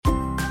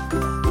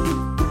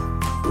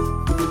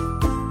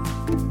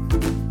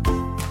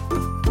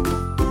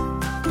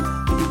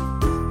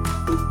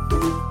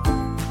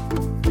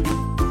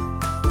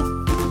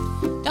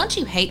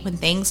hate when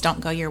things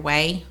don't go your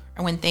way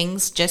or when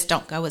things just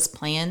don't go as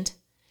planned?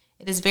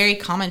 It is very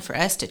common for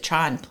us to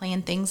try and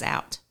plan things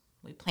out.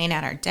 We plan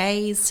out our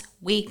days,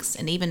 weeks,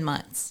 and even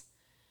months.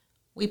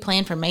 We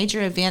plan for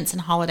major events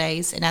and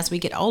holidays, and as we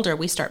get older,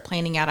 we start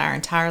planning out our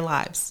entire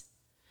lives.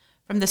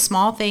 From the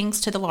small things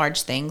to the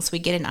large things, we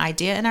get an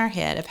idea in our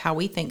head of how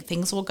we think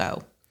things will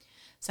go.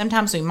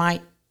 Sometimes we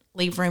might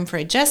leave room for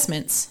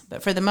adjustments,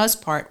 but for the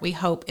most part, we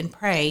hope and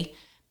pray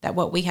that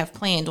what we have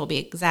planned will be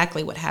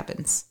exactly what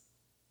happens.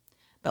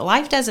 But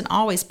life doesn't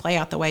always play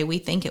out the way we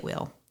think it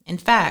will. In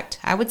fact,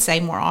 I would say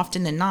more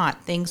often than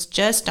not, things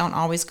just don't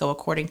always go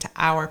according to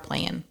our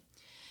plan.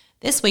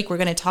 This week, we're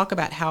going to talk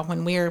about how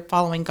when we're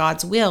following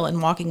God's will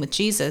and walking with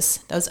Jesus,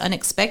 those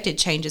unexpected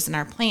changes in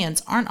our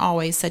plans aren't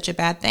always such a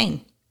bad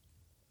thing.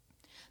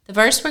 The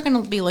verse we're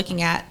going to be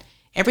looking at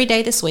every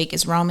day this week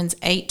is Romans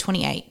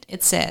 8:28.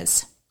 It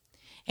says,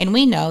 "And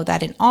we know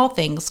that in all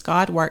things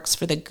God works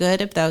for the good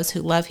of those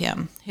who love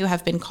him, who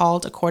have been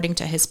called according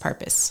to his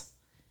purpose."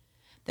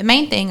 The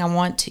main thing I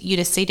want you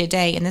to see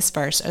today in this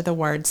verse are the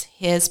words,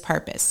 his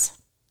purpose.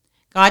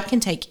 God can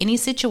take any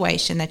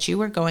situation that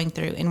you are going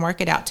through and work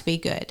it out to be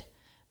good,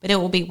 but it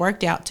will be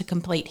worked out to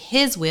complete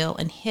his will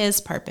and his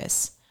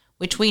purpose,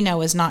 which we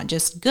know is not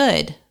just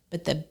good,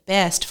 but the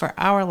best for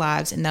our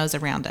lives and those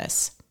around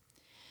us.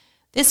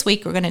 This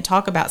week, we're going to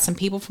talk about some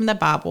people from the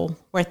Bible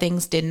where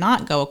things did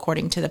not go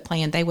according to the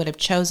plan they would have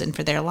chosen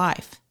for their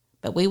life,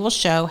 but we will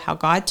show how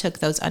God took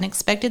those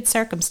unexpected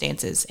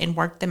circumstances and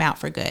worked them out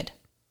for good.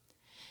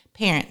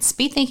 Parents,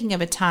 be thinking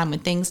of a time when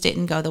things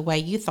didn't go the way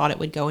you thought it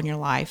would go in your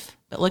life,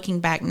 but looking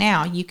back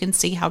now, you can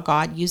see how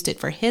God used it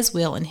for his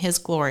will and his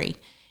glory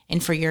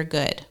and for your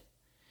good.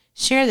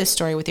 Share this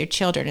story with your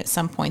children at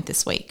some point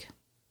this week.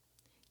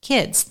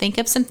 Kids, think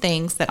of some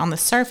things that on the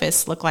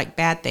surface look like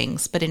bad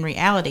things, but in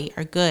reality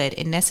are good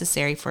and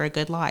necessary for a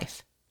good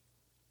life.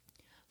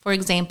 For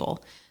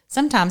example,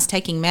 sometimes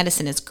taking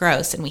medicine is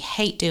gross and we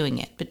hate doing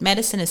it, but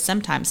medicine is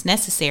sometimes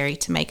necessary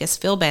to make us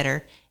feel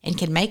better and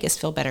can make us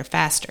feel better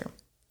faster.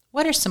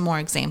 What are some more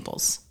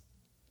examples?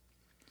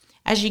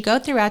 As you go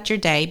throughout your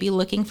day, be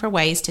looking for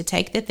ways to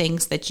take the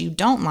things that you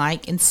don't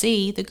like and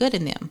see the good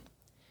in them.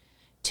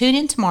 Tune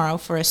in tomorrow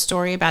for a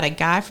story about a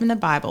guy from the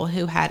Bible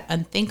who had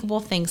unthinkable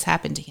things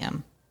happen to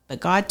him, but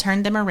God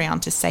turned them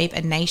around to save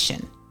a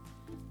nation.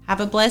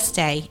 Have a blessed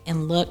day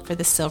and look for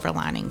the silver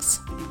linings.